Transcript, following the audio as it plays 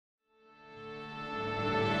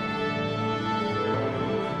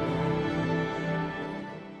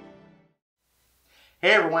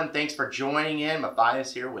Hey everyone, thanks for joining in.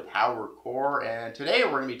 Matthias here with Mirecourt, and today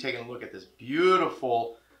we're going to be taking a look at this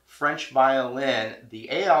beautiful French violin, the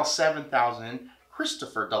AL7000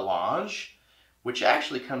 Christopher Delange, which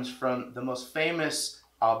actually comes from the most famous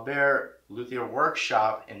Aubert Lutherie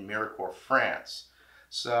workshop in Mirecourt, France.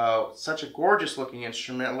 So, such a gorgeous looking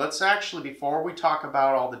instrument. Let's actually, before we talk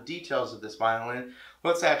about all the details of this violin,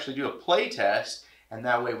 let's actually do a play test, and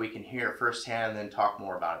that way we can hear it firsthand and then talk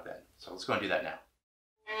more about it then. So let's go and do that now.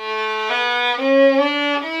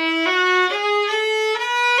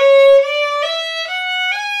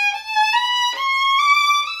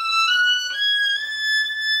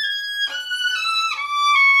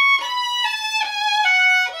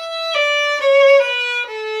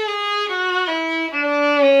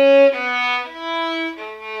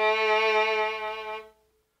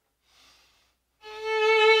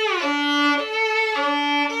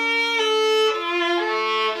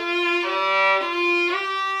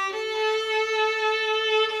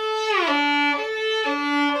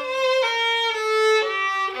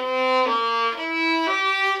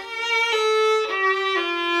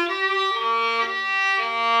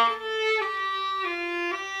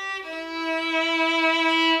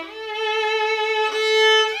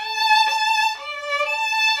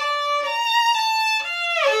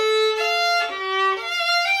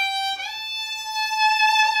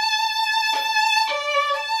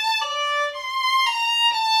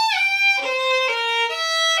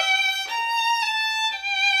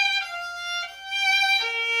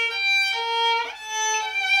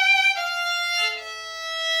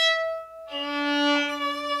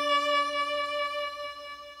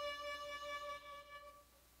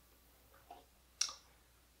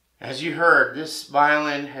 As you heard, this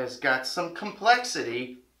violin has got some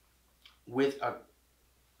complexity with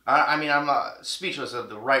I'm speechless of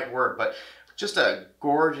the right word, but just a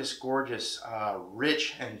gorgeous,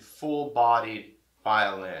 rich and full-bodied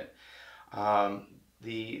violin.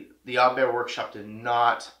 The Aubert workshop did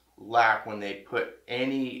not lack when they put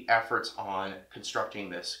any efforts on constructing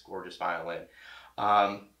this gorgeous violin.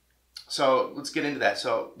 So let's get into that.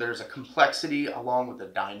 So there's a complexity along with the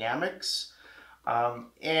dynamics.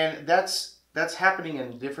 And that's happening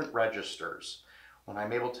in different registers. When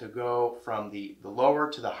I'm able to go from the lower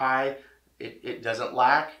to the high, it doesn't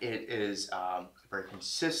lack. It is very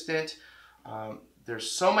consistent. There's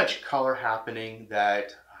so much color happening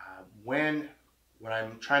that when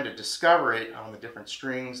I'm trying to discover it on the different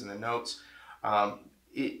strings and the notes,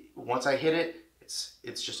 once I hit it,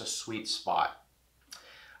 it's just a sweet spot.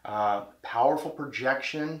 Powerful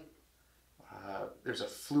projection. There's a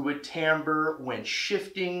fluid timbre when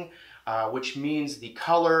shifting, which means the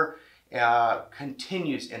color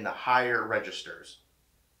continues in the higher registers.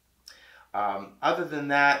 Other than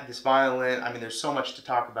that, this violin, there's so much to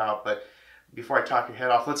talk about, but before I talk your head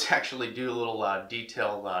off, let's actually do a little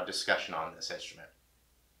detailed discussion on this instrument.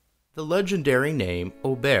 The legendary name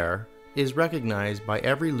Aubert is recognized by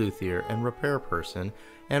every luthier and repair person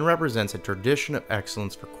and represents a tradition of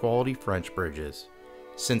excellence for quality French bridges.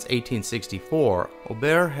 Since 1864,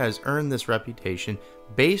 Aubert has earned this reputation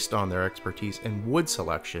based on their expertise in wood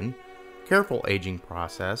selection, careful aging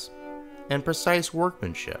process, and precise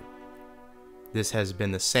workmanship. This has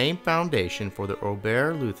been the same foundation for the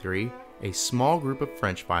Aubert Lutherie, a small group of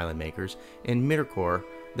French violin makers in Mirecourt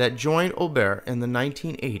that joined Aubert in the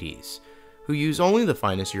 1980s, who use only the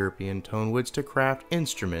finest European tonewoods to craft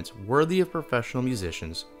instruments worthy of professional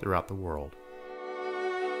musicians throughout the world.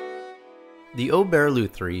 The Aubert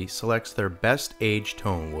Lutherie selects their best aged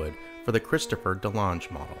tonewood for the Christopher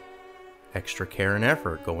Delange model. Extra care and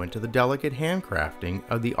effort go into the delicate handcrafting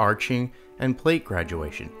of the arching and plate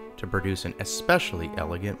graduation to produce an especially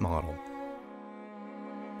elegant model.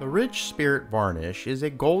 The rich spirit varnish is a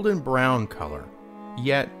golden brown color,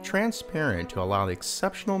 yet transparent to allow the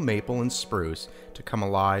exceptional maple and spruce to come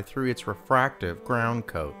alive through its refractive ground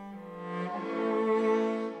coat.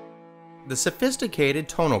 The sophisticated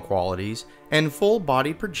tonal qualities and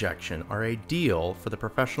full-body projection are ideal for the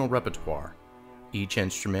professional repertoire. Each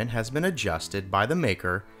instrument has been adjusted by the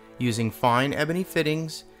maker using fine ebony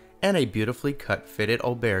fittings and a beautifully cut fitted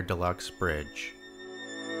Aubert Deluxe bridge.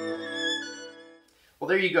 Well,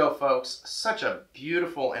 there you go, folks. Such a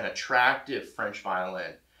beautiful and attractive French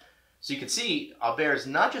violin. So you can see Aubert is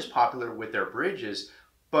not just popular with their bridges,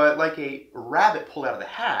 but like a rabbit pulled out of the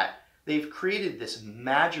hat, they've created this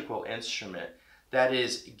magical instrument that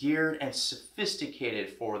is geared and sophisticated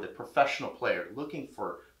for the professional player looking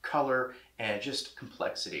for color and just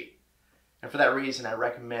complexity. And for that reason, I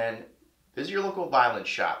recommend visit your local violin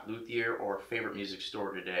shop, luthier, or favorite music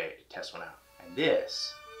store today to test one out. And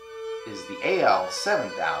this is the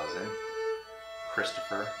AL7000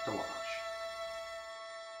 Christopher Delange.